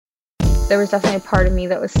there was definitely a part of me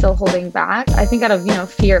that was still holding back. I think out of,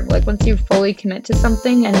 fear of like once you fully commit to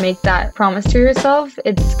something and make that promise to yourself,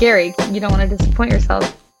 it's scary. You don't want to disappoint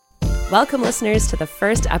yourself. Welcome, listeners, to the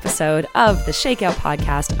first episode of the Shakeout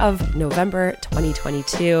podcast of November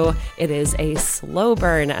 2022. It is a slow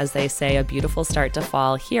burn, as they say, a beautiful start to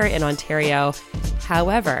fall here in Ontario.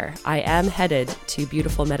 However, I am headed to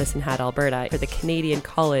beautiful Medicine Hat, Alberta for the Canadian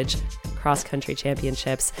College Cross-Country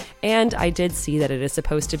Championships, and I did see that it is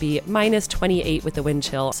supposed to be minus 28 with the wind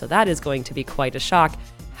chill, so that is going to be quite a shock.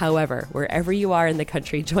 However, wherever you are in the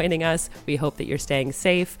country joining us, we hope that you're staying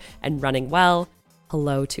safe and running well.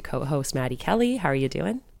 Hello to co-host Maddie Kelly. How are you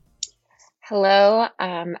doing? Hello.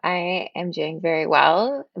 I am doing very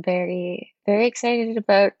well. Very, very excited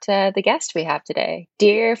about the guest we have today.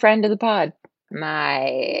 Dear friend of the pod,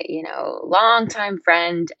 my, longtime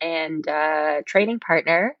friend and training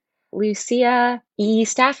partner, Lucia E.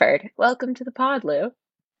 Stafford. Welcome to the pod, Lou.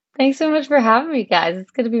 Thanks so much for having me, guys.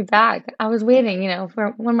 It's good to be back. I was waiting,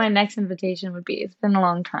 for when my next invitation would be. It's been a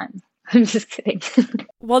long time. I'm just kidding.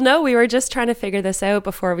 Well, no, we were just trying to figure this out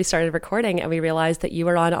before we started recording, and we realized that you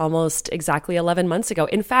were on almost exactly 11 months ago.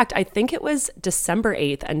 In fact, I think it was December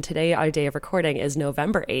 8th, and today our day of recording is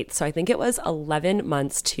November 8th. So I think it was 11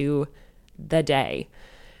 months to the day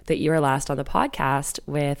that you were last on the podcast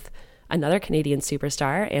with another Canadian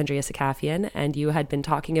superstar, Andrea Sakafian, and you had been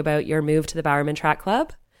talking about your move to the Bowerman Track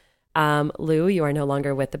Club. Lou, you are no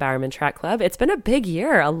longer with the Bowerman Track Club. It's been a big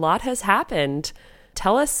year. A lot has happened.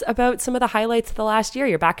 Tell us about some of the highlights of the last year.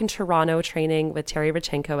 You're back in Toronto training with Terry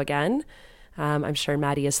Rachenko again. I'm sure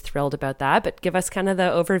Maddie is thrilled about that, but give us kind of the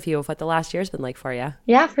overview of what the last year's been like for you.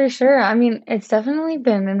 Yeah, for sure. I mean, it's definitely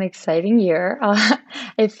been an exciting year.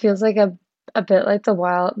 It feels like a bit like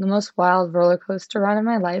the most wild roller coaster ride of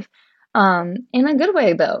my life. In a good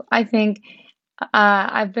way, though. I think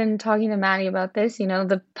I've been talking to Maddie about this.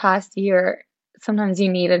 The past year, sometimes you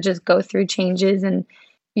need to just go through changes, and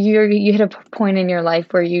you hit a point in your life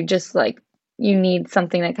where you just you need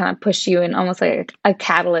something that kind of push you and almost like a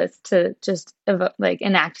catalyst to just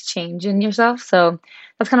enact change in yourself. So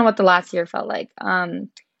that's kind of what the last year felt like. I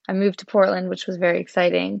moved to Portland, which was very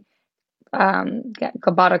exciting.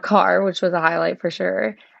 Bought a car, which was a highlight for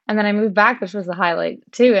sure. And then I moved back, which was a highlight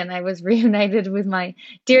too. And I was reunited with my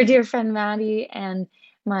dear, dear friend Maddie and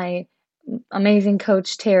my amazing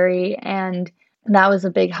coach Terry, and that was a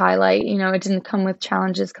big highlight. It didn't come with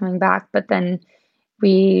challenges coming back, but then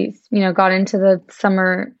we, got into the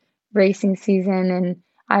summer racing season, and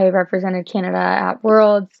I represented Canada at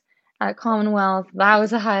Worlds, at Commonwealth. That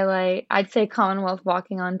was a highlight. I'd say Commonwealth,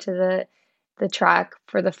 walking onto the track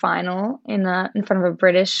for the final in front of a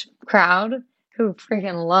British crowd who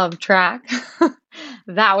freaking love track.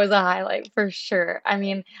 That was a highlight for sure. I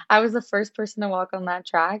mean, I was the first person to walk on that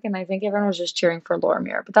track, and I think everyone was just cheering for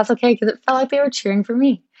Lorimer, but that's okay because it felt like they were cheering for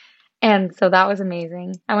me. And so that was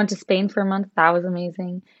amazing. I went to Spain for a month. That was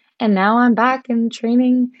amazing. And now I'm back in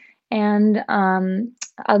training. And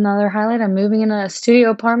another highlight, I'm moving in a studio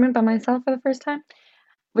apartment by myself for the first time,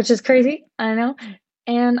 which is crazy, I know.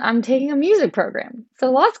 And I'm taking a music program. So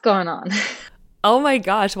lots going on. Oh my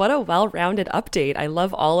gosh, what a well-rounded update. I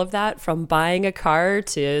love all of that, from buying a car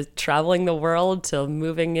to traveling the world to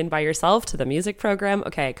moving in by yourself to the music program.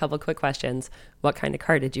 Okay, a couple quick questions. What kind of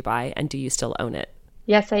car did you buy, and do you still own it?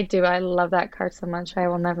 Yes, I do. I love that car so much. I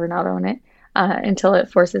will never not own it until it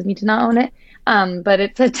forces me to not own it. But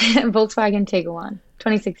it's a Volkswagen Tiguan,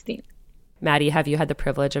 2016. Maddie, have you had the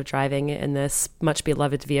privilege of driving in this much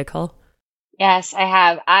beloved vehicle? Yes, I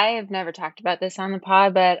have. I have never talked about this on the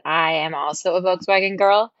pod, but I am also a Volkswagen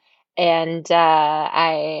girl, and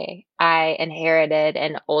I inherited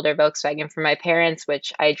an older Volkswagen from my parents,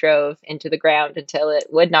 which I drove into the ground until it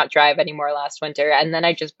would not drive anymore last winter, and then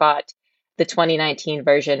I just bought the 2019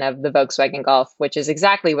 version of the Volkswagen Golf, which is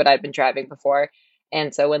exactly what I'd been driving before.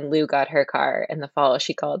 And so when Lou got her car in the fall,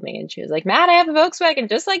 she called me and she was like, "Matt, I have a Volkswagen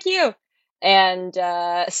just like you," and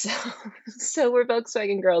so we're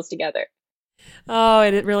Volkswagen girls together. Oh,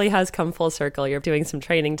 and it really has come full circle. You're doing some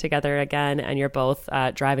training together again, and you're both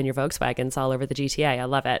driving your Volkswagens all over the GTA. I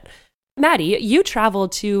love it. Maddie, you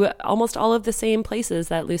traveled to almost all of the same places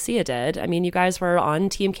that Lucia did. I mean, you guys were on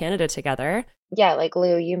Team Canada together. Yeah, like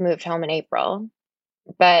Lou, you moved home in April,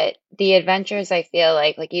 but the adventures, I feel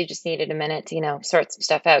like you just needed a minute to, sort some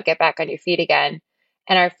stuff out, get back on your feet again.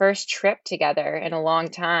 And our first trip together in a long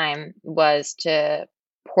time was to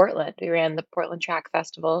Portland. We ran the Portland Track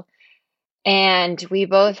Festival. And we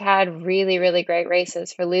both had really, really great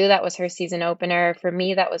races. For Lou, that was her season opener. For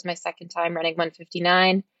me, that was my second time running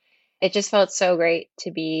 159. It just felt so great to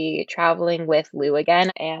be traveling with Lou again.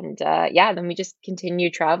 And then we just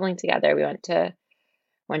continued traveling together. We went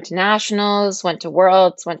went to nationals, went to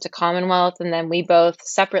worlds, went to Commonwealth, and then we both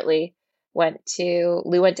separately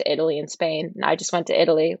Lou went to Italy and Spain, and I just went to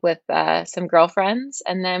Italy with some girlfriends,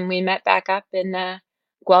 and then we met back up in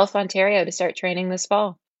Guelph, Ontario to start training this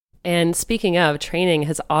fall. And speaking of, training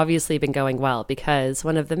has obviously been going well because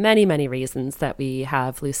one of the many, many reasons that we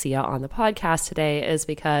have Lucia on the podcast today is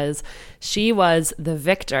because she was the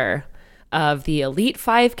victor of the Elite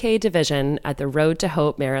 5K division at the Road to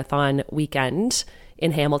Hope Marathon weekend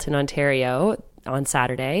in Hamilton, Ontario on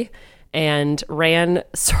Saturday, and ran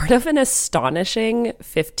sort of an astonishing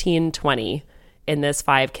 15:20 in this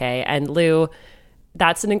 5K. And Lou,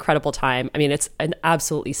 that's an incredible time. I mean, it's an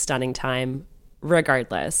absolutely stunning time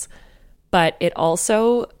regardless. But it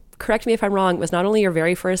also, correct me if I'm wrong, was not only your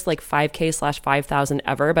very first like 5K/5,000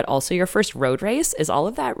 ever, but also your first road race. Is all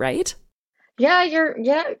of that right?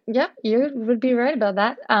 Yep, you would be right about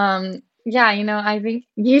that. Yeah, I think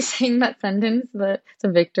you saying that sentence, the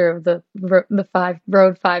victor of the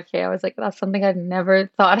road 5K, I was like, that's something I've never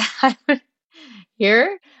thought I would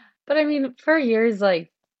hear. But I mean, for years,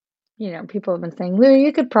 like, people have been saying, Lou,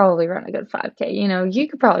 you could probably run a good 5K. You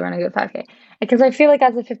could probably run a good 5K. Because I feel like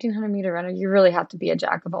as a 1500-meter runner, you really have to be a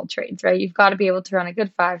jack of all trades, right? You've got to be able to run a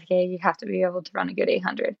good 5K. You have to be able to run a good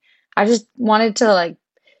 800. I just wanted to like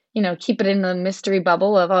keep it in the mystery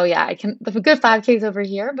bubble of, oh yeah, I can, the good 5K is over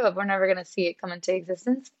here, but we're never going to see it come into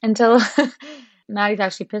existence until Maddie's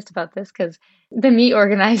actually pissed about this because the meet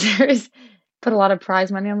organizers put a lot of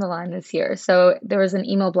prize money on the line this year. So there was an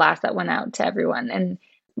email blast that went out to everyone. And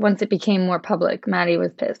once it became more public, Maddie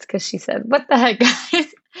was pissed because she said, what the heck,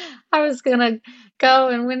 guys? I was going to go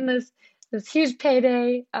and win this huge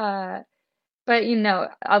payday. But,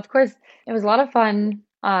 of course, it was a lot of fun.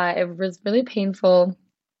 It was really painful.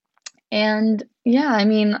 And yeah, I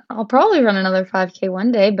mean, I'll probably run another 5K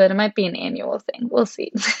one day, but it might be an annual thing. We'll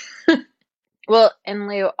see. Well, and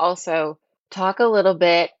Lou, also talk a little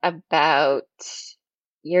bit about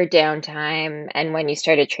your downtime and when you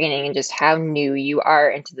started training and just how new you are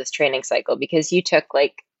into this training cycle because you took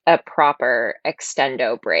like a proper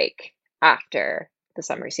extendo break after the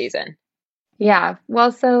summer season. Yeah.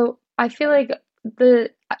 Well, so I feel like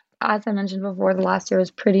as I mentioned before, the last year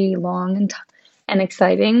was pretty long and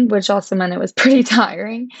exciting, which also meant it was pretty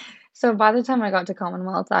tiring. So by the time I got to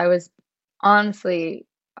Commonwealth, I was honestly,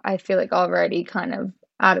 I feel like already kind of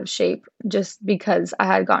out of shape just because I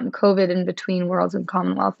had gotten COVID in between Worlds and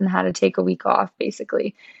Commonwealth and had to take a week off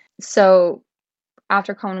basically. So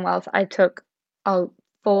after Commonwealth, I took a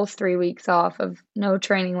full 3 weeks off of no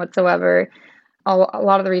training whatsoever. A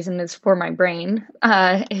lot of the reason is for my brain.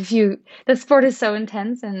 The sport is so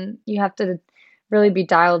intense and you have to really be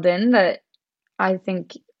dialed in that I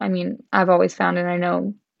mean, I've always found, and I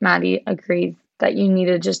know Maddie agrees, that you need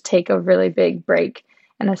to just take a really big break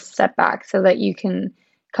and a step back so that you can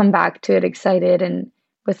come back to it excited and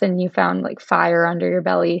with a newfound like fire under your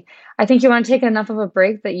belly. I think you want to take enough of a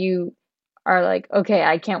break that you are like, okay,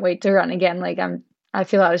 I can't wait to run again. Like I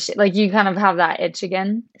feel out of shit. Like you kind of have that itch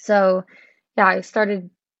again. So yeah, I started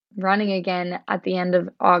running again at the end of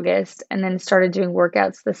August and then started doing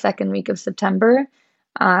workouts the second week of September.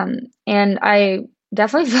 And I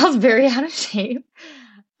definitely felt very out of shape.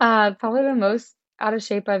 Probably the most out of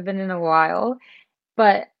shape I've been in a while.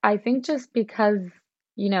 But I think just because,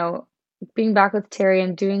 you know, being back with Terry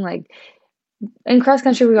and doing like in cross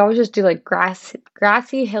country, we always just do like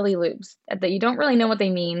grassy, hilly loops that you don't really know what they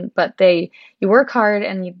mean, but you work hard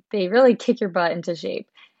and they really kick your butt into shape.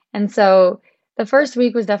 And so the first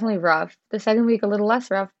week was definitely rough. The second week a little less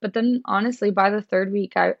rough, but then honestly, by the third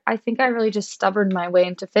week, I think I really just stubborned my way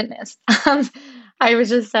into fitness. I was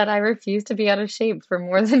just said I refused to be out of shape for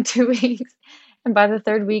more than 2 weeks, and by the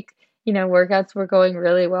third week, workouts were going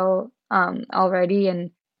really well already,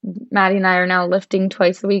 and Maddie and I are now lifting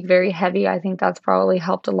twice a week, very heavy. I think that's probably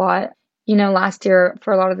helped a lot. Last year,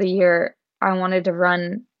 for a lot of the year, I wanted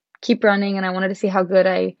to keep running, and I wanted to see how good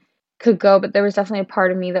I could go, but there was definitely a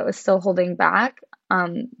part of me that was still holding back.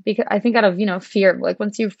 Because I think out of, fear of like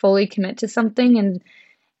once you fully commit to something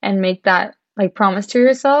and make that like promise to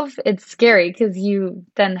yourself, it's scary because you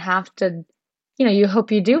then have to, you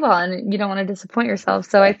hope you do well and you don't want to disappoint yourself.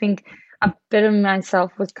 So I think a bit of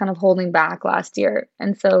myself was kind of holding back last year.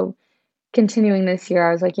 And so continuing this year,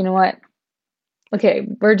 I was like, you know what? Okay,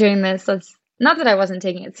 we're doing this. Not that I wasn't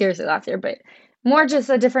taking it seriously last year, but more just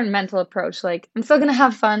a different mental approach. Like I'm still gonna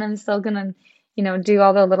have fun. I'm still gonna, do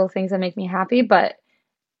all the little things that make me happy. But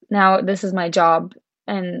now this is my job.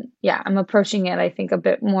 And yeah, I'm approaching it, I think, a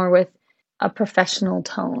bit more with a professional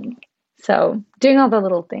tone. So doing all the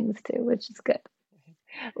little things too, which is good.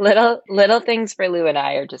 Little things for Lou and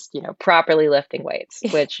I are just, properly lifting weights,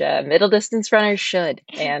 which middle distance runners should.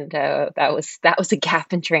 And that was a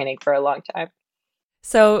gap in training for a long time.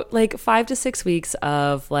 So like 5 to 6 weeks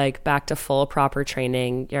of like back to full proper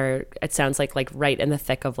training. It sounds like right in the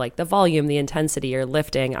thick of like the volume, the intensity you're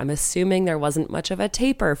lifting. I'm assuming there wasn't much of a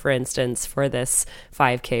taper, for instance, for this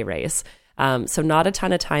 5K race. So not a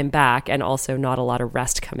ton of time back and also not a lot of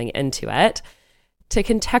rest coming into it. To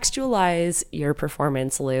contextualize your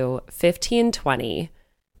performance, Lou, 15:20,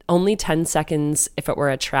 only 10 seconds if it were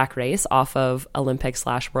a track race off of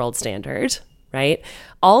Olympic/world standard, right?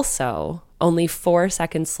 Also, only 4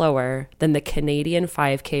 seconds slower than the Canadian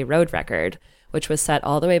 5K road record, which was set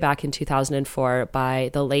all the way back in 2004 by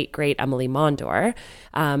the late, great Emily Mondor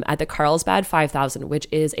at the Carlsbad 5000, which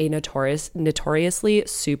is a notoriously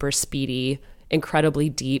super speedy, incredibly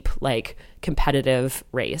deep, like competitive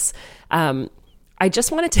race. I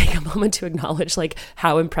just want to take a moment to acknowledge like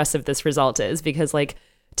how impressive this result is, because like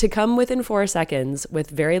to come within 4 seconds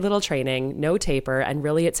with very little training, no taper, and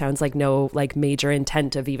really it sounds like no like major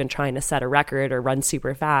intent of even trying to set a record or run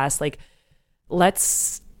super fast. Like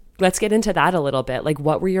let's get into that a little bit. Like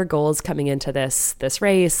what were your goals coming into this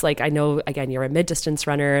race? Like I know again you're a mid-distance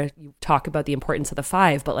runner. You talk about the importance of the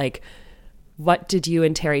 5, but like what did you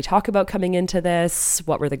and Terry talk about coming into this?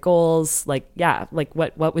 What were the goals? Like yeah, like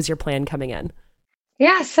what was your plan coming in?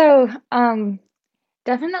 Yeah, so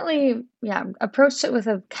definitely, yeah, approached it with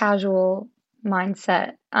a casual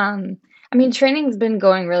mindset. I mean, training's been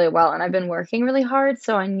going really well and I've been working really hard,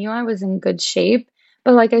 so I knew I was in good shape.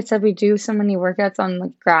 But like I said, we do so many workouts on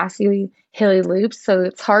like grassy, hilly loops, so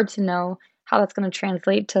it's hard to know how that's going to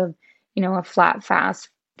translate to, a flat, fast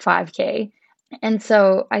 5K. And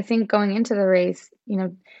so I think going into the race,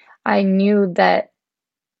 I knew that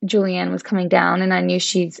Julianne was coming down and I knew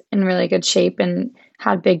she's in really good shape and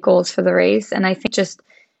had big goals for the race. And I think just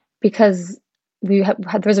because there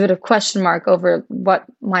was a bit of question mark over what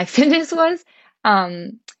my fitness was,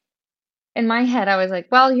 um, in my head, I was like,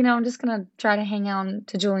 well, I'm just gonna try to hang on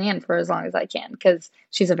to Julianne for as long as I can because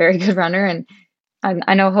she's a very good runner, and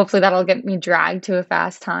I know hopefully that'll get me dragged to a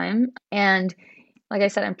fast time. And like I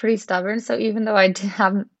said, I'm pretty stubborn, so even though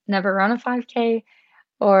have never run a 5K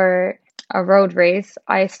or a road race,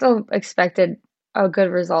 I still expected a good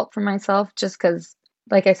result for myself just because,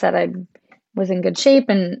 like I said, I was in good shape.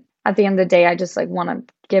 And at the end of the day, I just like want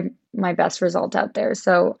to give my best result out there.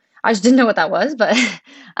 So I just didn't know what that was, but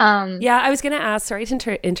Yeah, I was going to ask, sorry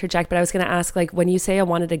to interject, but I was going to ask, like, when you say I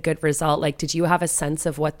wanted a good result, like, did you have a sense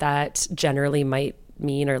of what that generally might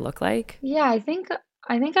mean or look like? yeah, I think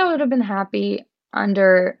I would have been happy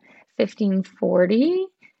under 1540.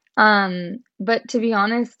 But to be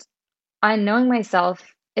honest, I knowing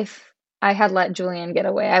myself, if I had let Julianne get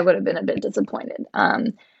away, I would have been a bit disappointed.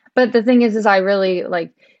 But the thing is I really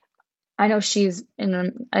like, I know she's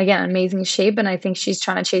in, again, amazing shape, and I think she's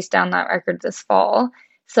trying to chase down that record this fall.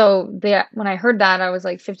 So when I heard that, I was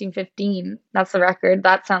like 15:15, that's the record.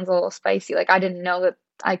 That sounds a little spicy. Like I didn't know that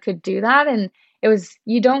I could do that. And it was,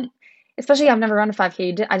 you don't, especially I've never run a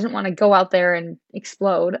 5K. I didn't want to go out there and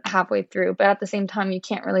explode halfway through. But at the same time, you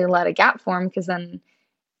can't really let a gap form because then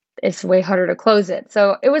it's way harder to close it.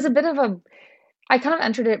 So it was a bit of I kind of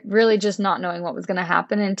entered it really just not knowing what was going to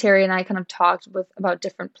happen. And Terry and I kind of talked about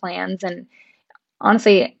different plans. And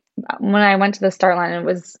honestly, when I went to the start line,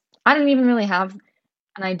 I didn't even really have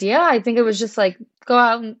an idea. I think it was just like, go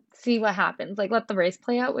out and see what happens. Like, let the race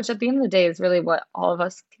play out, which at the end of the day is really what all of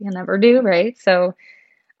us can ever do, right? So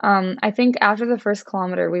I think after the first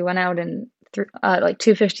kilometer, we went out in like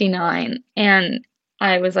 2:59, and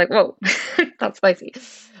I was like, whoa, that's spicy.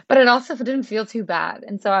 But it also didn't feel too bad.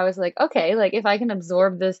 And so I was like, okay, like if I can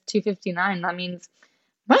absorb this 2:59, that means,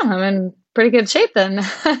 well, I'm in pretty good shape then.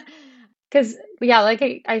 Because, yeah,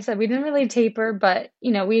 like I said, we didn't really taper, but,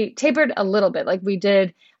 we tapered a little bit. Like we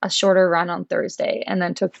did a shorter run on Thursday and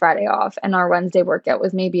then took Friday off. And our Wednesday workout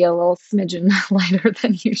was maybe a little smidgen lighter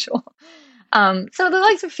than usual. So the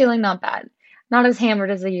legs were feeling not bad, not as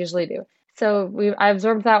hammered as they usually do. So I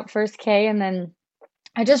absorbed that first K, and then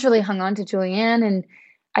I just really hung on to Julianne. And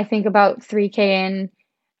I think about 3K in,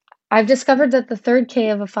 I've discovered that the third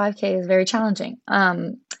K of a 5K is very challenging.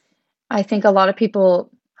 I think a lot of people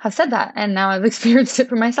have said that, and now I've experienced it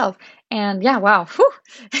for myself. And yeah, wow, whew,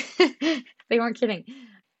 they weren't kidding.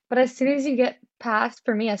 But as soon as you get past,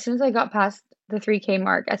 for me, as soon as I got past the 3K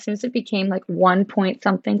mark, as soon as it became like 1 point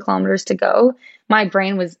something kilometers to go, my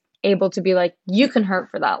brain was able to be like, you can hurt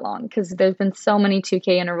for that long, because there's been so many 2K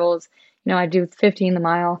intervals. I do 15 the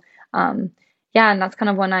mile. Yeah, and that's kind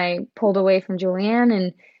of when I pulled away from Julianne.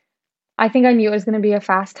 And I think I knew it was going to be a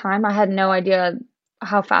fast time. I had no idea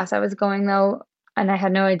how fast I was going though. and I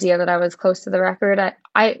had no idea that I was close to the record.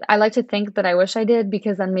 I like to think that I wish I did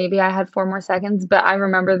because then maybe I had 4 more seconds, but I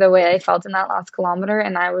remember the way I felt in that last kilometer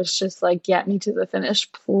and I was just like, get me to the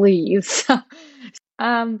finish, please.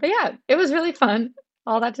 But yeah, it was really fun.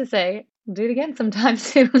 All that to say, do it again sometime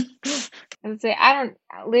soon. I would say,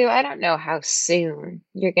 Lou, I don't know how soon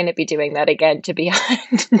you're going to be doing that again, to be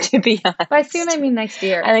to be By soon, I honest. mean next I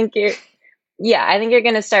year. think you're, yeah, I think you're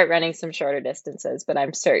going to start running some shorter distances, but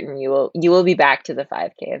I'm certain you will be back to the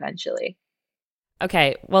 5K eventually.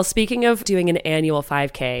 Okay, well, speaking of doing an annual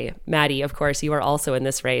 5K, Maddie, of course, you are also in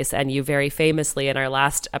this race, and you very famously in our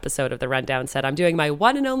last episode of the Rundown said, I'm doing my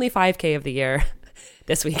one and only 5K of the year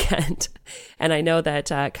this weekend. And I know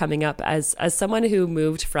that coming up as someone who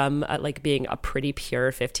moved from like being a pretty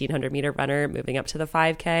pure 1,500-meter runner, moving up to the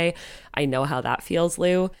 5K, I know how that feels,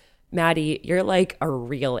 Lou. Maddie, you're like a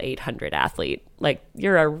real 800 athlete. Like,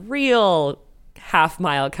 you're a real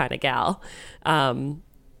half-mile kind of gal.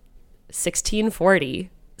 16:40,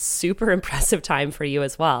 super impressive time for you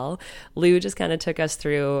as well. Lou just kind of took us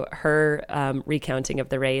through her recounting of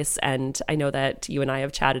the race, and I know that you and I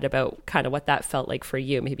have chatted about kind of what that felt like for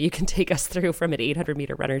you. Maybe you can take us through from an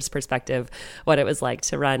 800-meter runner's perspective what it was like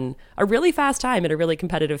to run a really fast time in a really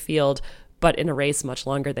competitive field, but in a race much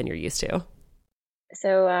longer than you're used to.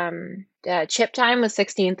 So, chip time was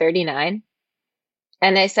 16:39,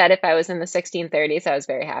 and I said if I was in the 16:30s, I was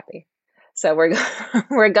very happy. So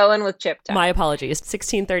we're going with chip time. My apologies,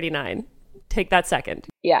 16:39. Take that second.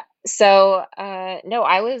 Yeah. So, no,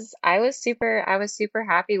 I was super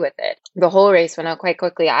happy with it. The whole race went out quite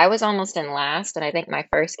quickly. I was almost in last, and I think my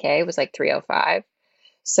first K was like 3:05.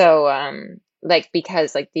 So, like,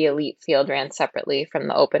 because like the elite field ran separately from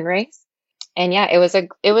the open race. And yeah, it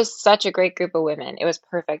was such a great group of women. It was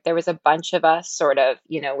perfect. There was a bunch of us sort of,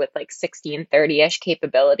 with like 16:30-ish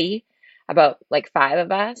capability, about like five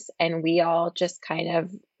of us, and we all just kind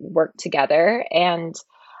of worked together. And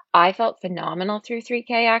I felt phenomenal through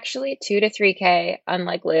 3K actually. 2 to 3K,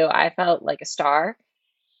 unlike Lou, I felt like a star.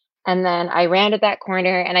 And then I rounded that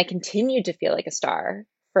corner and I continued to feel like a star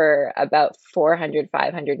for about 400,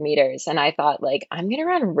 500 meters. And I thought, like, I'm going to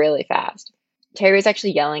run really fast. Terry was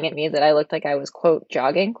actually yelling at me that I looked like I was, quote,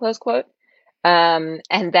 jogging, close quote.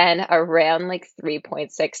 And then around like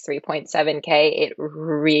 3.6, 3.7K, it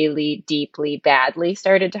really deeply, badly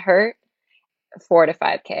started to hurt. 4 to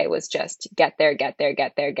 5K was just get there, get there,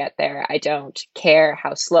 get there, get there. I don't care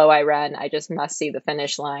how slow I run. I just must see the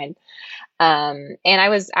finish line. And I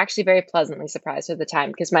was actually very pleasantly surprised with the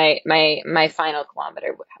time because my final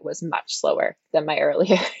kilometer was much slower than my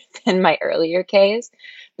earlier than my earlier Ks.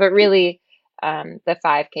 But really, the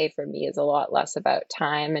 5K for me is a lot less about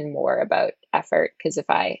time and more about effort. Because if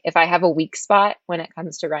I have a weak spot when it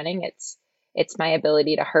comes to running, it's my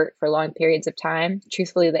ability to hurt for long periods of time.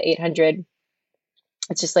 Truthfully, the 800,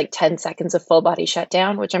 it's just like 10 seconds of full body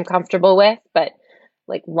shutdown, which I'm comfortable with, but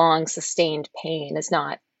like long sustained pain is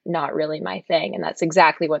not really my thing. And that's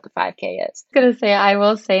exactly what the 5K is. Gonna say, I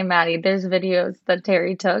will say, Maddie, there's videos that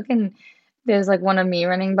Terry took, and there's like one of me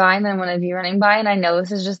running by and then one of you running by, and I know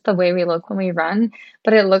this is just the way we look when we run,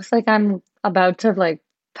 but it looks like I'm about to like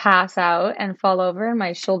pass out and fall over, and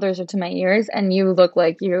my shoulders are to my ears, and you look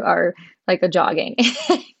like you are like a jogging.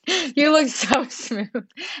 You look so smooth,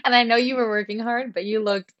 and I know you were working hard, but you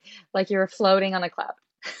looked like you were floating on a cloud.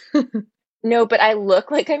 No, but I look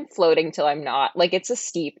like I'm floating till I'm not. Like it's a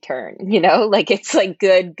steep turn, Like it's like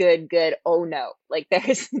good, good, good. Oh no. Like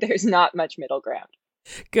there's not much middle ground.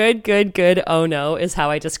 Good, good, good. Oh no, is how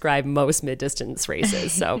I describe most mid-distance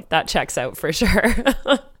races. So that checks out for sure.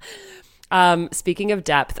 Speaking of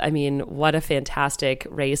depth, I mean, what a fantastic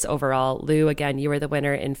race overall. Lou, again, you were the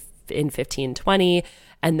winner in 15:20.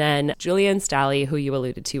 And then Julian Stally, who you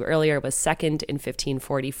alluded to earlier, was second in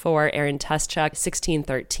 15:44. Aaron Tuschuk,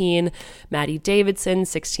 16:13. Maddie Davidson,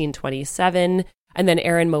 16:27. And then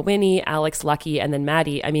Aaron Mowini, Alex Lucky, and then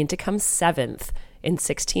Maddie, I mean, to come seventh in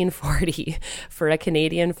 16:40 for a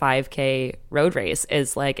Canadian 5K road race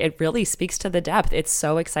is like, it really speaks to the depth. It's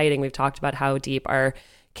so exciting. We've talked about how deep our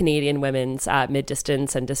Canadian women's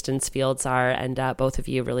mid-distance and distance fields are, and both of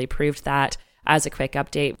you really proved that. As a quick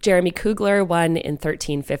update, Jeremy Kugler won in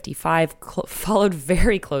 13:55, followed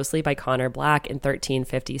very closely by Connor Black in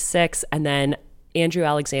 13:56, and then Andrew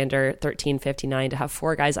Alexander, 13:59, to have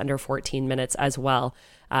four guys under 14 minutes as well.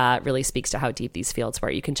 Really speaks to how deep these fields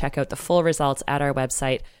were. You can check out the full results at our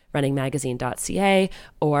website, runningmagazine.ca,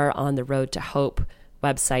 or on the Road to Hope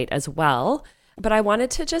website as well. But I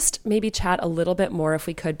wanted to just maybe chat a little bit more, if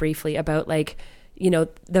we could, briefly about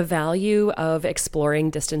the value of exploring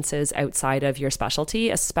distances outside of your specialty,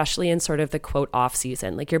 especially in sort of the quote off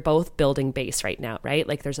season. Like, you're both building base right now, right?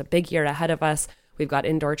 Like, there's a big year ahead of us. We've got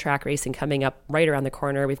indoor track racing coming up right around the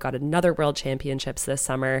corner. We've got another World Championships this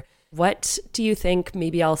summer. What do you think?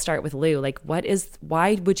 Maybe I'll start with Lou. Like,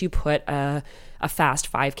 why would you put a fast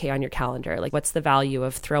 5K on your calendar? Like, what's the value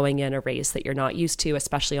of throwing in a race that you're not used to,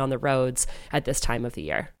 especially on the roads at this time of the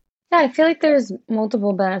year? Yeah, I feel like there's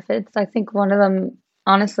multiple benefits. I think one of them,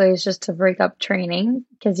 honestly, is just to break up training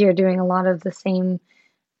because you're doing a lot of the same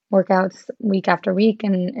workouts week after week,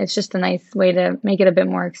 and it's just a nice way to make it a bit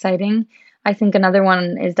more exciting. I think another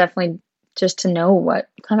one is definitely just to know what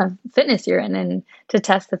kind of fitness you're in and to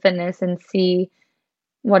test the fitness and see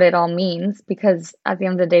what it all means because at the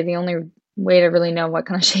end of the day, the only way to really know what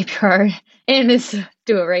kind of shape you are in is to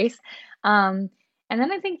do a race. And then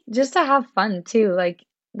I think just to have fun too. Like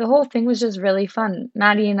the whole thing was just really fun.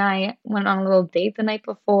 Maddie and I went on a little date the night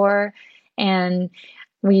before and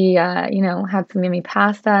we, had some yummy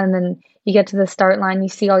pasta. And then you get to the start line, you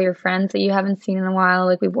see all your friends that you haven't seen in a while.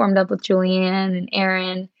 Like we warmed up with Julianne and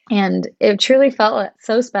Erin. And it truly felt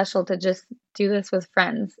so special to just do this with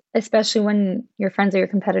friends, especially when your friends are your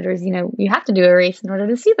competitors. You have to do a race in order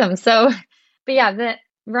to see them. So, but yeah, the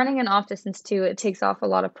running an off distance too, it takes off a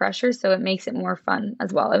lot of pressure. So it makes it more fun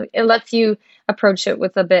as well. It lets you approach it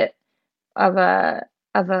with a bit of a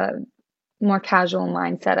more casual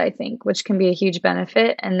mindset, I think, which can be a huge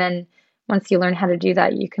benefit. And then once you learn how to do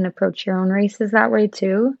that, you can approach your own races that way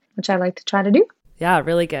too, which I like to try to do. Yeah,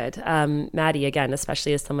 really good. Maddie, again,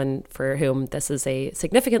 especially as someone for whom this is a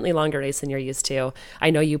significantly longer race than you're used to,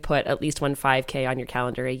 I know you put at least one 5K on your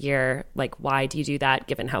calendar a year. Like, why do you do that,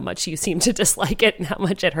 given how much you seem to dislike it and how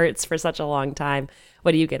much it hurts for such a long time?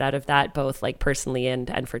 What do you get out of that, both like personally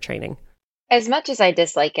and for training? As much as I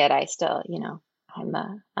dislike it, I still, I'm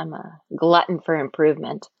a glutton for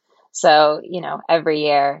improvement. So, every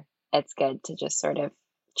year it's good to just sort of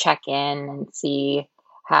check in and see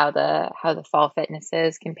how the fall fitness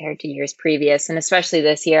is compared to years previous. And especially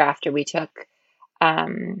this year after we took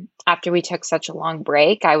such a long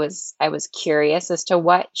break, I was curious as to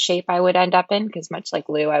what shape I would end up in because much like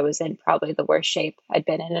Lou, I was in probably the worst shape I'd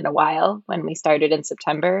been in a while when we started in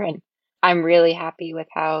September. And I'm really happy with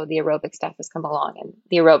how the aerobic stuff has come along. And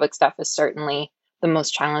the aerobic stuff is certainly the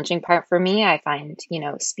most challenging part for me. I find,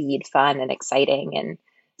 speed fun and exciting and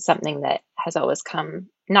something that has always come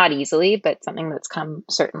not easily, but something that's come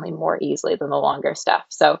certainly more easily than the longer stuff.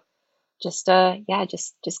 So just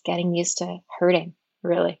getting used to hurting,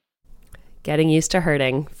 really. Getting used to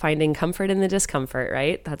hurting, finding comfort in the discomfort,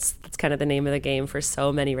 right? That's kind of the name of the game for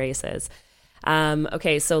so many races.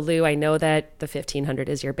 Okay, so Lou, I know that the 1500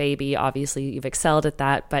 is your baby. Obviously, you've excelled at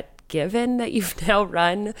that, but given that you've now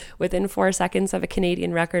run within 4 seconds of a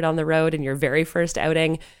Canadian record on the road in your very first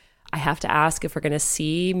outing, I have to ask if we're going to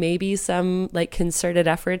see maybe some like concerted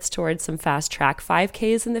efforts towards some fast track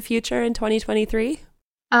 5Ks in the future in 2023.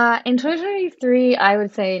 In 2023, I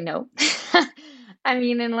would say no. I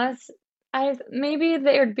mean, unless maybe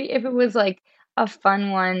there would be if it was like a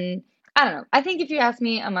fun one. I don't know. I think if you asked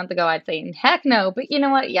me a month ago, I'd say heck no. But you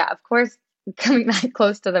know what? Yeah, of course, coming that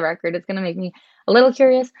close to the record is going to make me a little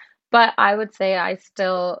curious. But I would say I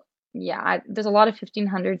still, yeah, there's a lot of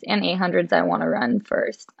 1500s and 800s I want to run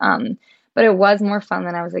first. But it was more fun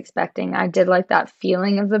than I was expecting. I did like that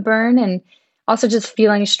feeling of the burn and also just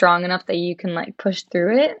feeling strong enough that you can like push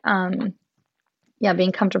through it. Yeah,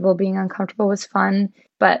 being comfortable, being uncomfortable was fun.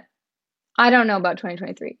 But I don't know about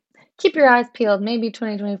 2023. Keep your eyes peeled. Maybe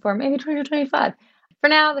 2024, maybe 2025. For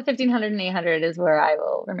now, the 1500 and 800 is where I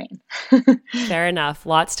will remain. Fair enough.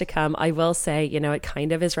 Lots to come. I will say, it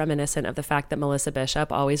kind of is reminiscent of the fact that Melissa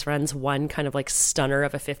Bishop always runs one kind of like stunner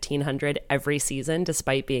of a 1500 every season,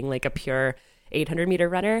 despite being like a pure 800-meter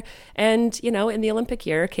runner. And, in the Olympic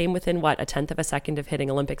year, came within a tenth of a second of hitting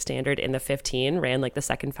Olympic standard in the 15, ran like the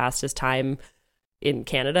second fastest time in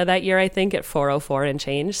Canada that year, I think, at 4:04 and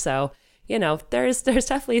change. So, there's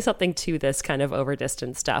definitely something to this kind of over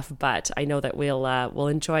distance stuff, but I know that we'll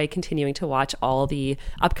enjoy continuing to watch all the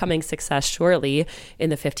upcoming success surely in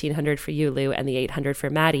the 1500 for you, Lou, and the 800 for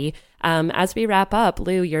Maddie. As we wrap up,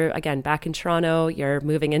 Lou, you're again back in Toronto. You're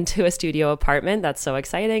moving into a studio apartment. That's so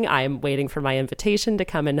exciting. I'm waiting for my invitation to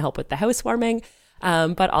come and help with the housewarming.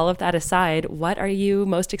 But all of that aside, what are you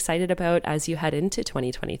most excited about as you head into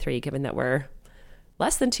 2023, given that we're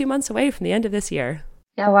less than 2 months away from the end of this year?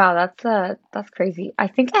 Yeah, wow, that's crazy. I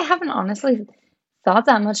think I haven't honestly thought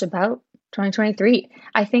that much about 2023.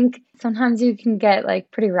 I think sometimes you can get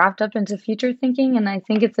like pretty wrapped up into future thinking, and I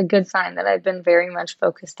think it's a good sign that I've been very much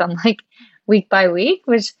focused on like week by week,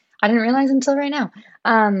 which I didn't realize until right now.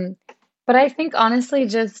 But I think honestly,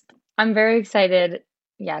 just I'm very excited,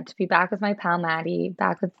 yeah, to be back with my pal Maddie,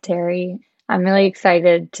 back with Terry. I'm really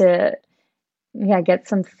excited to yeah, get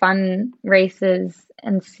some fun races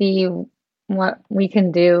and see what we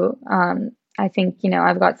can do. I think,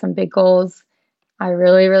 I've got some big goals. I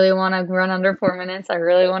really, really want to run under 4 minutes. I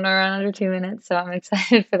really want to run under 2 minutes. So I'm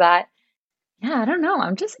excited for that. Yeah, I don't know.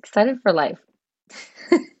 I'm just excited for life.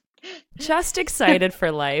 Just excited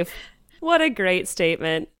for life. What a great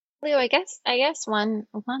statement. Leo, I guess one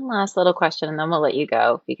last little question and then we'll let you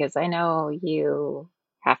go because I know you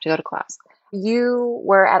have to go to class. You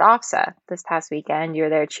were at OFSA this past weekend. You were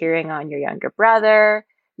there cheering on your younger brother.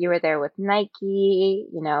 You were there with Nike,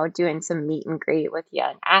 doing some meet and greet with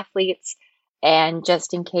young athletes. And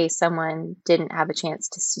just in case someone didn't have a chance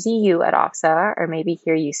to see you at OFSA or maybe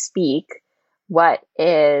hear you speak, what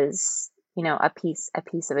is, a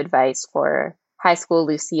piece of advice for high school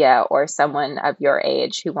Lucia or someone of your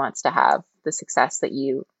age who wants to have the success that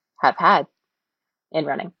you have had in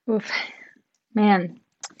running? Oof, man,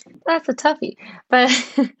 that's a toughie. But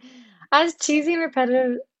as cheesy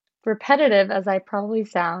and repetitive as I probably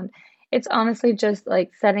sound, it's honestly just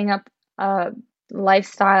like setting up a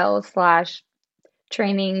lifestyle slash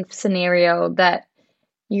training scenario that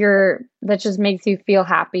just makes you feel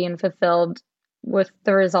happy and fulfilled with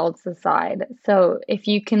the results aside. So if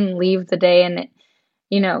you can leave the day and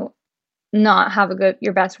you know not have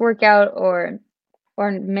your best workout or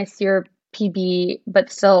miss your PB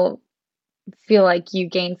but still feel like you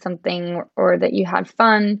gained something or that you had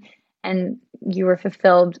fun and you were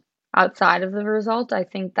fulfilled outside of the result, I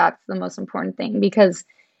think that's the most important thing because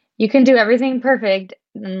you can do everything perfect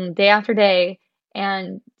day after day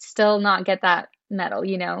and still not get that medal.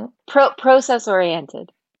 Process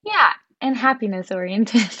oriented. Yeah, and happiness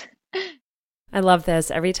oriented. I love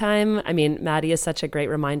this. Every time, I mean, Maddie is such a great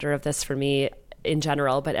reminder of this for me in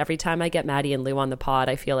general, but every time I get Maddie and Lou on the pod,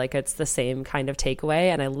 I feel like it's the same kind of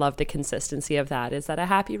takeaway. And I love the consistency of that is that a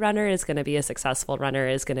happy runner is going to be a successful runner,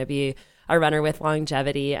 is going to be a runner with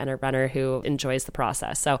longevity and a runner who enjoys the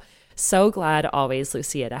process. So glad always,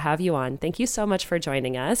 Lucia, to have you on. Thank you so much for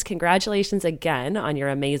joining us. Congratulations again on your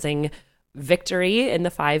amazing victory in the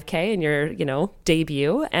 5K and your,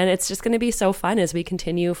 debut. And it's just going to be so fun as we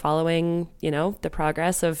continue following, the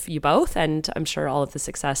progress of you both. And I'm sure all of the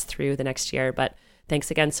success through the next year. But thanks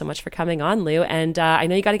again so much for coming on, Lou. And I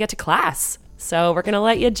know you got to get to class, so we're going to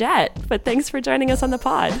let you jet. But thanks for joining us on the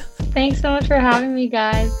pod. Thanks so much for having me,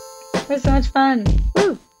 guys. It was so much fun.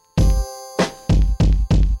 Woo!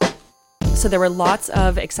 So there were lots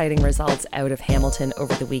of exciting results out of Hamilton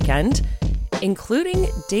over the weekend, including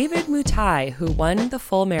David Mutai, who won the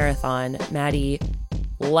full marathon, Maddie,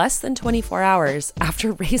 less than 24 hours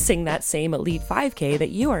after racing that same elite 5K that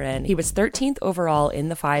you are in. He was 13th overall in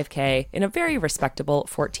the 5K in a very respectable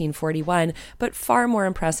 14:41, but far more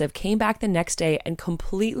impressive, came back the next day and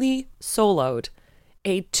completely soloed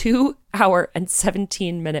a 2-hour and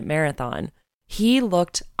 17-minute marathon. He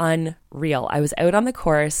looked unreal. I was out on the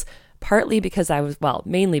course, partly because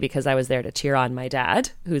mainly because I was there to cheer on my dad,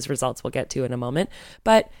 whose results we'll get to in a moment.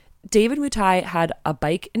 But David Mutai had a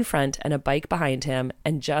bike in front and a bike behind him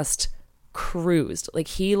and just cruised. Like,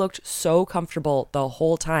 he looked so comfortable the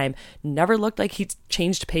whole time. Never looked like he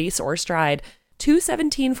changed pace or stride.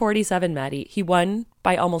 2:17:47, Maddie. He won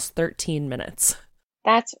by almost 13 minutes.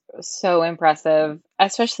 That's so impressive,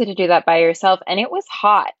 especially to do that by yourself. And it was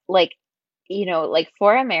hot. Like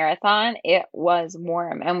for a marathon, it was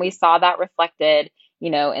warm. And we saw that reflected,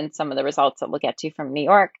 in some of the results that we'll get to from New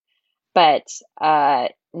York, but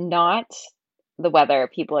not the weather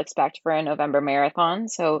people expect for a November marathon.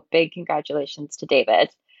 So big congratulations to David.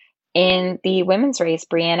 In the women's race,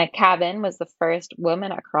 Brianna Cabin was the first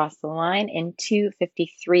woman across the line in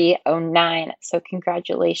 2:53:09. So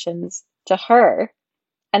congratulations to her.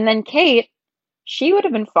 And then Kate, she would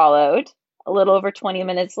have been followed a little over 20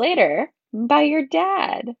 minutes later by your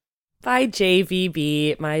dad. By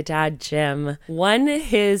JVB, my dad Jim, won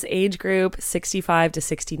his age group 65 to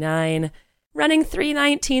 69, running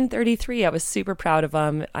 3:19:33. I was super proud of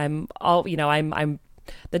him. I'm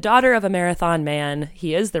the daughter of a marathon man.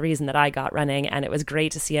 He is the reason that I got running, and it was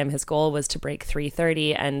great to see him. His goal was to break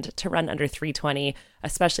 3:30 and to run under 3:20,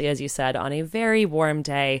 especially, as you said, on a very warm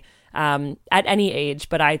day. At any age,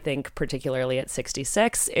 but I think particularly at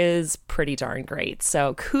 66 is pretty darn great.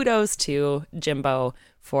 So kudos to Jimbo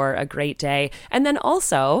for a great day. And then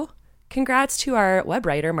also congrats to our web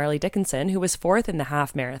writer, Marley Dickinson, who was fourth in the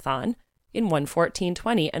half marathon in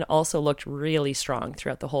 1:14:20 and also looked really strong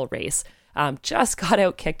throughout the whole race. Just got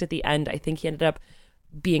out kicked at the end. I think he ended up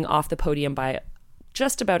being off the podium by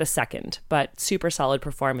just about a second, but super solid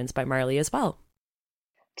performance by Marley as well.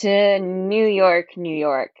 To New York, New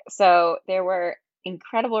York. So there were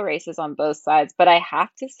incredible races on both sides, but I have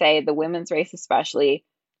to say the women's race especially,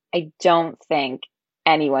 I don't think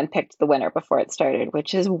anyone picked the winner before it started,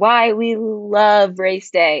 which is why we love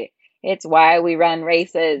race day. It's why we run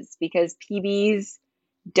races because PBs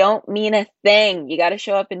don't mean a thing. You got to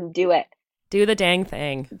show up and do it. Do the dang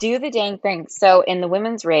thing. Do the dang thing. So in the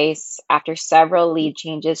women's race, after several lead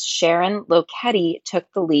changes, Sharon Lokedi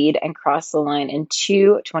took the lead and crossed the line in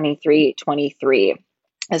 2:23:23.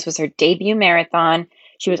 This was her debut marathon.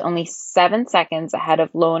 She was only 7 seconds ahead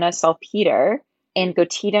of Lona Salpeter, and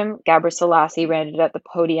Gotitam Gabriselassie rounded out the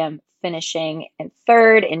podium, finishing in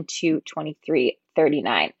third in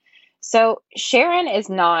 2:23:39. So Sharon is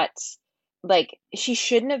not like she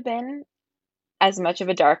shouldn't have been as much of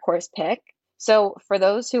a dark horse pick. So, for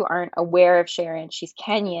those who aren't aware of Sharon, she's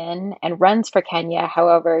Kenyan and runs for Kenya.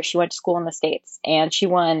 However, she went to school in the States and she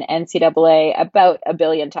won NCAA about a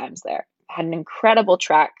billion times there. Had an incredible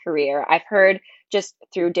track career. I've heard just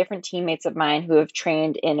through different teammates of mine who have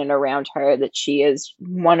trained in and around her that she is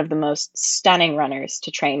one of the most stunning runners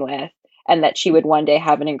to train with and that she would one day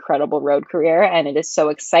have an incredible road career. And it is so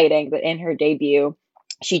exciting that in her debut,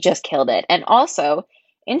 she just killed it. And also,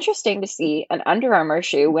 interesting to see an Under Armour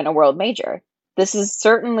shoe win a world major. This is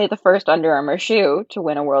certainly the first Under Armour shoe to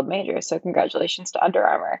win a world major, so congratulations to Under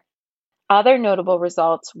Armour. Other notable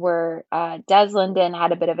results were Des Linden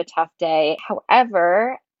had a bit of a tough day.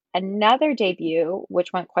 However, another debut,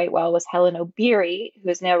 which went quite well, was Helen Obiri, who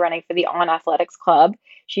is now running for the On Athletics Club.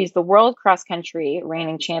 She's the world cross country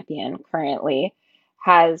reigning champion currently,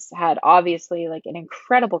 has had obviously like an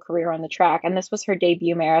incredible career on the track. And this was her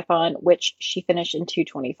debut marathon, which she finished in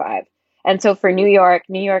 2:25. And so for New York,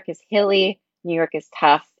 New York is hilly, New York is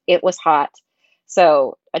tough. It was hot.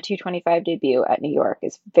 So a 2:25 debut at New York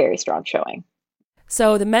is very strong showing.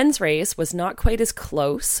 So the men's race was not quite as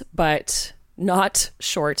close, but not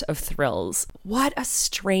short of thrills. What a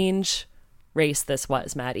strange race this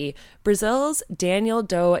was, Maddie. Brazil's Daniel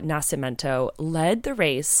do Nascimento led the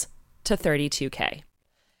race to 32K.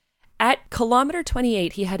 At kilometer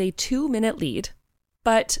 28, he had a 2-minute lead,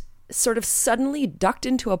 but sort of suddenly ducked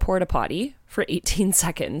into a porta potty for 18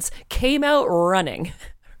 seconds, came out running,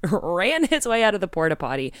 ran his way out of the porta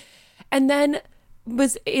potty, and then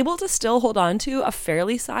was able to still hold on to a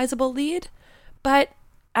fairly sizable lead. But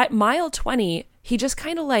at mile 20, he just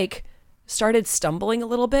kind of like started stumbling a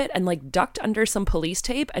little bit and like ducked under some police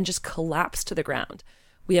tape and just collapsed to the ground.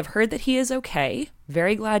 We have heard that he is okay.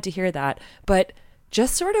 Very glad to hear that. But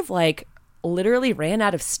just sort of like literally ran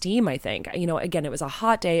out of steam, I think. You know, again, it was a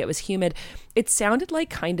hot day. It was humid. It sounded like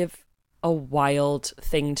kind of a wild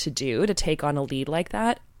thing to do to take on a lead like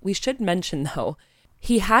that. We should mention, though,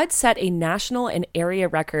 he had set a national and area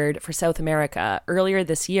record for South America earlier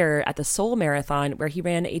this year at the Seoul Marathon, where he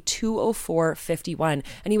ran a 2:04:51.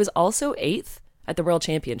 And he was also 8th at the World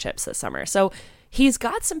Championships this summer. So he's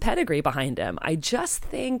got some pedigree behind him. I just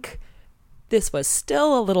think this was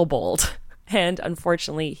still a little bold. And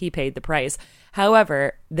unfortunately, he paid the price.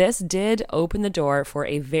 However, this did open the door for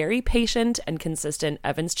a very patient and consistent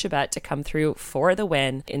Evans Chebet to come through for the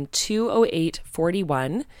win in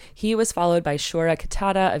 2:08:41. He was followed by Shura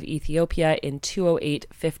Katada of Ethiopia in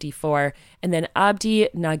 2:08:54. And then Abdi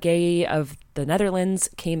Nagei of the Netherlands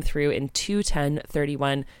came through in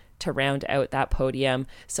 2:10:31 to round out that podium.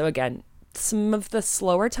 So again, some of the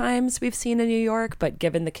slower times we've seen in New York, but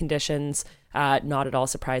given the conditions, not at all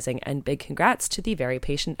surprising. And big congrats to the very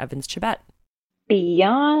patient Evans Chebet.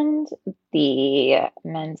 Beyond the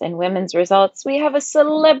men's and women's results, we have a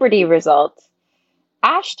celebrity result.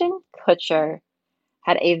 Ashton Kutcher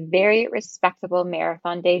had a very respectable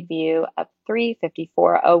marathon debut of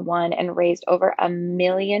 3:54:01 and raised over $1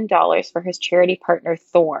 million for his charity partner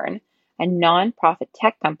Thorn, a nonprofit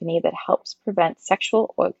tech company that helps prevent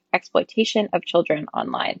sexual exploitation of children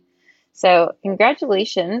online. So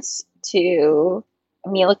congratulations to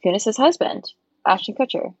Mila Kunis's husband, Ashton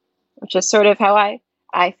Kutcher, which is sort of how I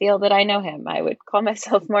feel that I know him. I would call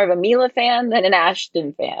myself more of a Mila fan than an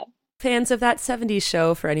Ashton fan. Fans of that 70s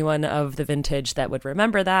show, for anyone of the vintage that would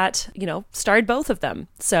remember that, you know, starred both of them.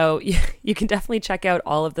 So you can definitely check out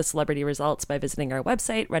all of the celebrity results by visiting our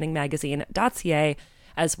website, runningmagazine.ca,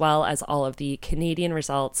 as well as all of the Canadian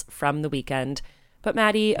results from the weekend. But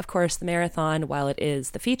Maddie, of course, the marathon, while it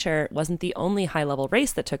is the feature, wasn't the only high-level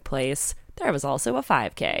race that took place. There was also a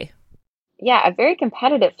 5K. Yeah, a very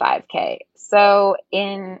competitive 5K. So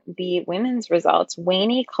in the women's results,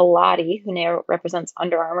 Wayne Kaladi, who now represents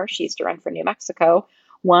Under Armour, she used to run for New Mexico,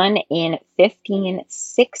 won in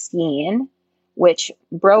 15:16, which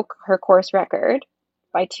broke her course record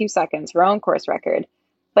by 2 seconds, her own course record.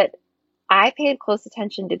 But I paid close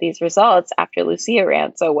attention to these results after Lucia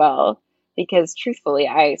ran so well, because truthfully,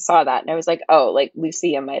 I saw that and I was like, oh, like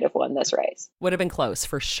Lucia might have won this race. Would have been close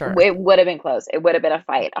for sure. It would have been close. It would have been a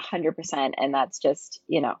fight, 100%. And that's just,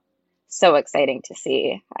 so exciting to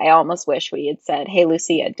see. I almost wish we had said, hey,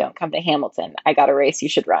 Lucia, don't come to Hamilton. I got a race you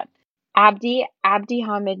should run. Abdi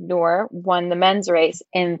Hamid Noor won the men's race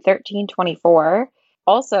in 13:24,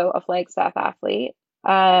 also a Flagstaff athlete,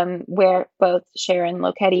 where both Sharon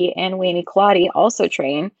Lokedi and Wayne Claudy also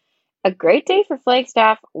train. A great day for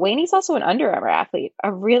Flagstaff. Wayne's also an Under Armour athlete.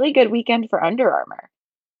 A really good weekend for Under Armour.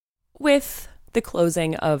 With the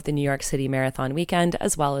closing of the New York City Marathon weekend,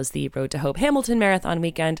 as well as the Road to Hope Hamilton Marathon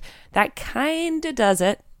weekend, that kind of does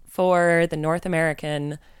it for the North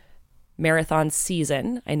American marathon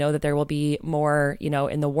season. I know that there will be more,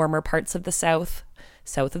 in the warmer parts of the south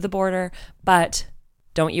of the border, but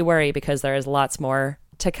don't you worry, because there is lots more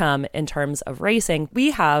to come in terms of racing.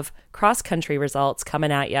 We have cross-country results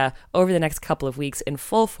coming at you over the next couple of weeks in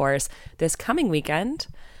full force. This coming weekend,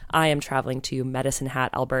 I am traveling to Medicine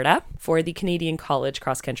Hat, Alberta for the Canadian College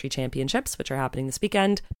Cross-Country Championships, which are happening this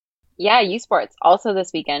weekend. Yeah, U Sports also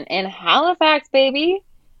this weekend in Halifax, baby.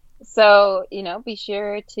 So, be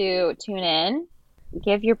sure to tune in,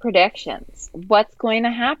 give your predictions. What's going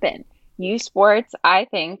to happen? U Sports, I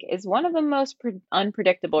think, is one of the most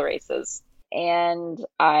unpredictable races. And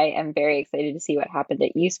I am very excited to see what happened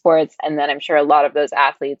at U Sports. And then I'm sure a lot of those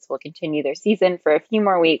athletes will continue their season for a few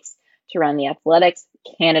more weeks to run the Athletics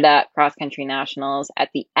Canada Cross Country Nationals at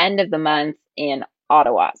the end of the month in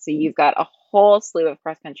Ottawa. So you've got a whole slew of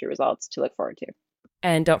cross country results to look forward to.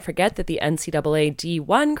 And don't forget that the NCAA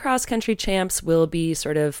D1 cross-country champs will be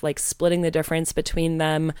sort of like splitting the difference between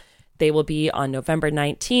them. They will be on November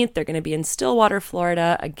 19th. They're going to be in Stillwater,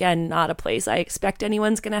 Florida. Again, not a place I expect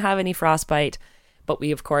anyone's going to have any frostbite. But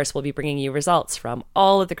we, of course, will be bringing you results from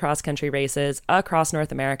all of the cross-country races across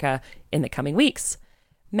North America in the coming weeks.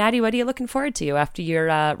 Maddie, what are you looking forward to after your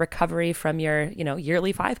recovery from your,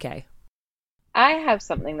 yearly 5K? I have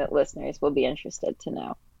something that listeners will be interested to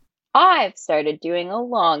know. I've started doing a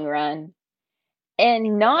long run,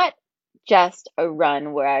 and not just a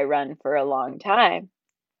run where I run for a long time,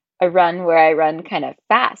 a run where I run kind of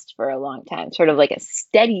fast for a long time, sort of like a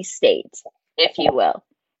steady state, if you will.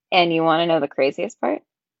 And you want to know the craziest part?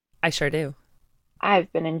 I sure do. I've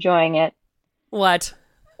been enjoying it. What?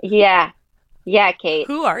 Yeah, Kate.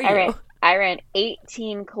 Who are you? I ran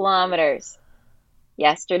 18 kilometers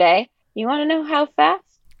yesterday. You want to know how fast?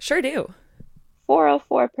 Sure do.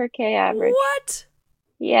 4:04 per K average. What?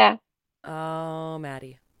 Yeah. Oh,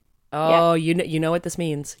 Maddie. Oh, yeah. You know what this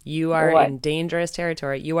means. You are in dangerous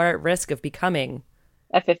territory. You are at risk of becoming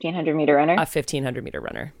a 1,500 meter runner. A 1,500 meter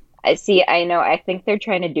runner. I see. I know. I think they're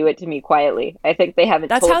trying to do it to me quietly. I think they haven't.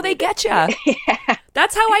 That's how they get you. Yeah.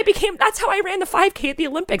 That's how I ran the 5K at the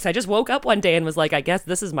Olympics. I just woke up one day and was like, I guess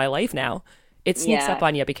this is my life now. It sneaks up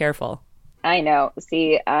on you. Be careful. I know.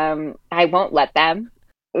 See, I won't let them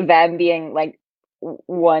being like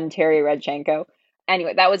one Terry Redchenko.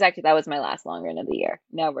 Anyway, that was my last long run of the year.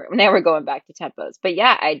 Now we're going back to tempos. But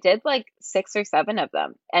yeah, I did like 6 or 7 of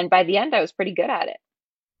them. And by the end, I was pretty good at it.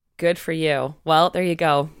 Good for you. Well, there you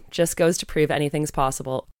go. Just goes to prove anything's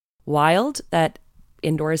possible. Wild that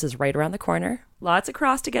indoors is right around the corner. Lots of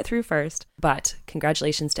cross to get through first. But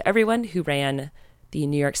congratulations to everyone who ran the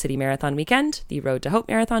New York City Marathon weekend, the Road to Hope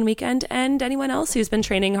Marathon weekend, and anyone else who's been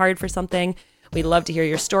training hard for something. We'd love to hear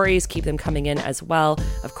your stories. Keep them coming in as well.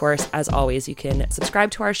 Of course, as always, you can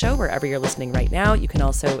subscribe to our show wherever you're listening right now. You can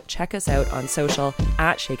also check us out on social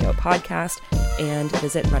at Shakeout Podcast and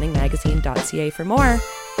visit runningmagazine.ca for more.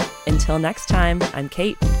 Until next time, I'm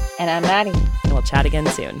Kate. And I'm Maddie. And we'll chat again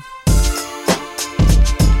soon.